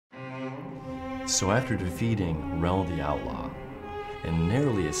So after defeating Rel the Outlaw and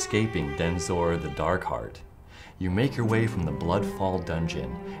narrowly escaping Denzor the Darkheart, you make your way from the Bloodfall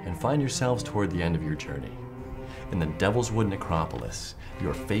dungeon and find yourselves toward the end of your journey. In the Devil's Wood Necropolis, you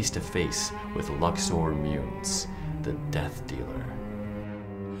are face to face with Luxor Munes, the Death Dealer.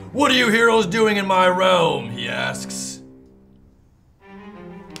 "What are you heroes doing in my realm?" he asks.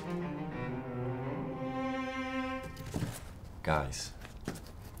 Guys,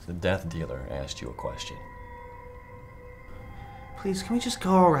 the Death Dealer asked you a question. Please, can we just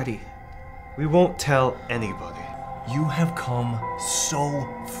go already? We won't tell anybody. You have come so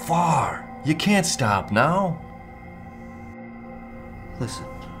far. You can't stop now. Listen,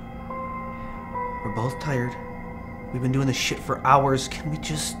 we're both tired. We've been doing this shit for hours. Can we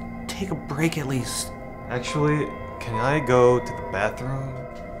just take a break at least? Actually, can I go to the bathroom?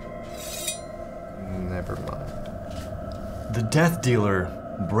 Never mind. The Death Dealer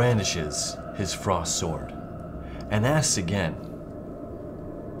brandishes his frost sword and asks again,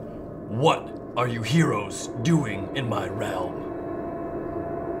 "What are you heroes doing in my realm?"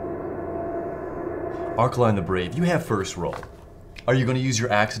 Arcaline the Brave, you have first roll. Are you going to use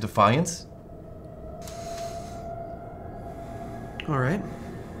your Axe of Defiance? All right.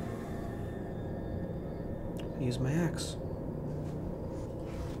 Use my axe.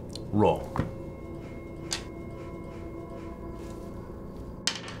 Roll.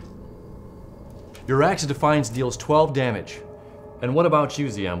 Your Axe of Defiance deals 12 damage. And what about you,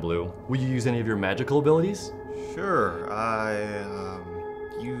 Xeon Blue? Will you use any of your magical abilities? Sure, I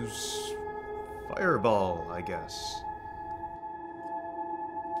use Fireball, I guess.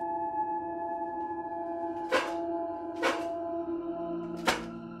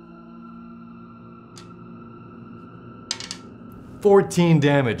 "14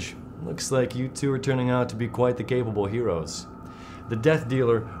 damage. Looks like you two are turning out to be quite the capable heroes." The Death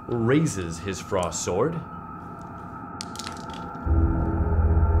Dealer raises his frost sword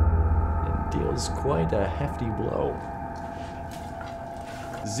and deals quite a hefty blow.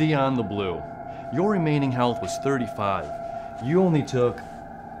 Xeon the Blue, your remaining health was 35. You only took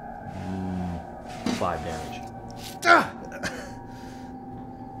 5 damage.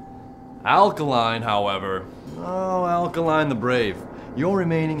 Alkaline, however, Alkaline the Brave, your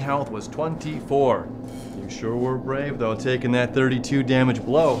remaining health was 24. You sure were brave, though, taking that 32 damage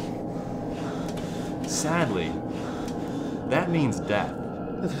blow. Sadly, that means death.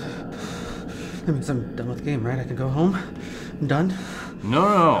 That means I'm done with the game, right? I can go home? I'm done?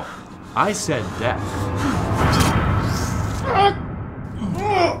 No. I said death.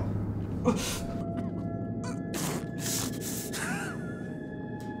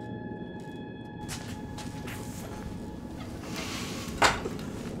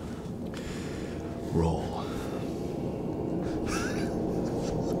 Roll.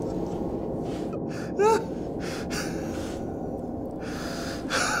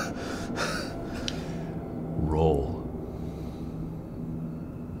 Roll.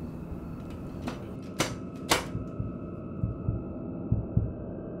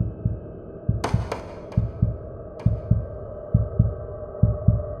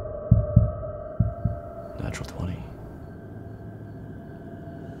 Natural 20.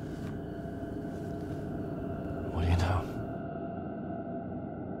 What do you know?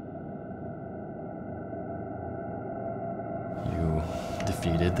 You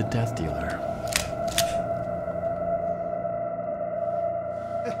defeated the Death Dealer.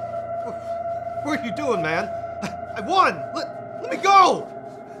 What are you doing, man? I won! Let me go!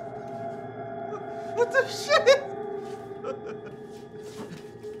 What the shit?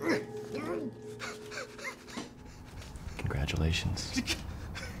 Congratulations.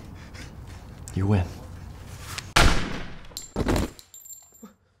 You win.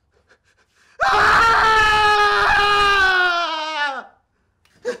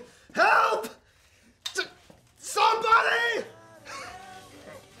 Help! Somebody!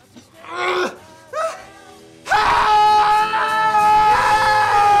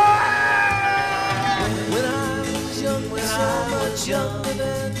 When I was young, so much younger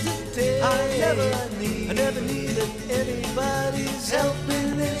than today, I never needed anybody's help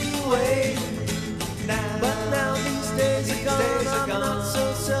in any way.